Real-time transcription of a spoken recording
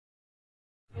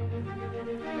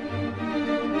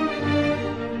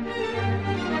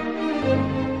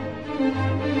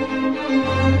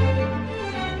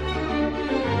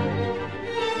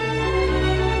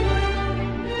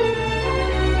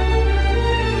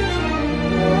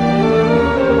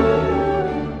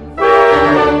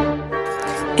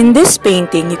In this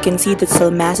painting, you can see that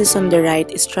Salmacis on the right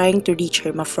is trying to reach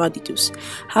Hermaphroditus.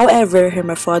 However,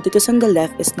 Hermaphroditus on the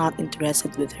left is not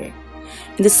interested with her.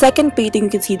 In the second painting, you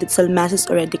can see that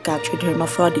Salmacis already captured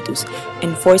Hermaphroditus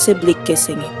and forcibly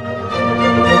kissing him.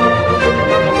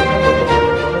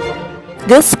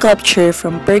 This sculpture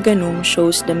from Pergamum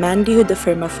shows the manlyhood of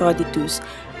Hermaphroditus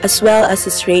as well as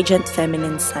his radiant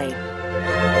feminine side.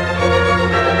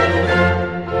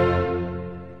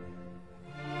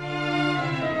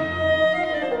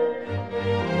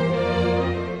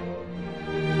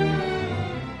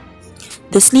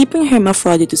 The Sleeping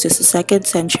Hermaphroditus is a 2nd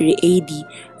century AD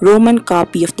Roman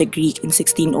copy of the Greek in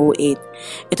 1608.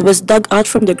 It was dug out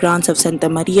from the grounds of Santa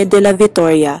Maria della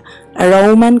Vittoria, a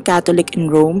Roman Catholic in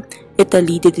Rome,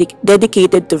 Italy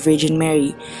dedicated to Virgin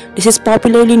Mary. This is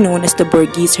popularly known as the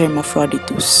Borghese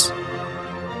Hermaphroditus.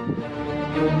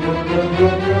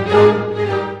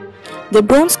 The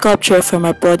bronze sculpture of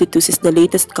Hermaphroditus is the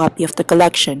latest copy of the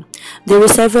collection. There were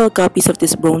several copies of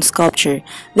this bronze sculpture.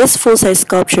 This full-size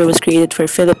sculpture was created for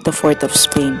Philip IV of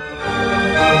Spain.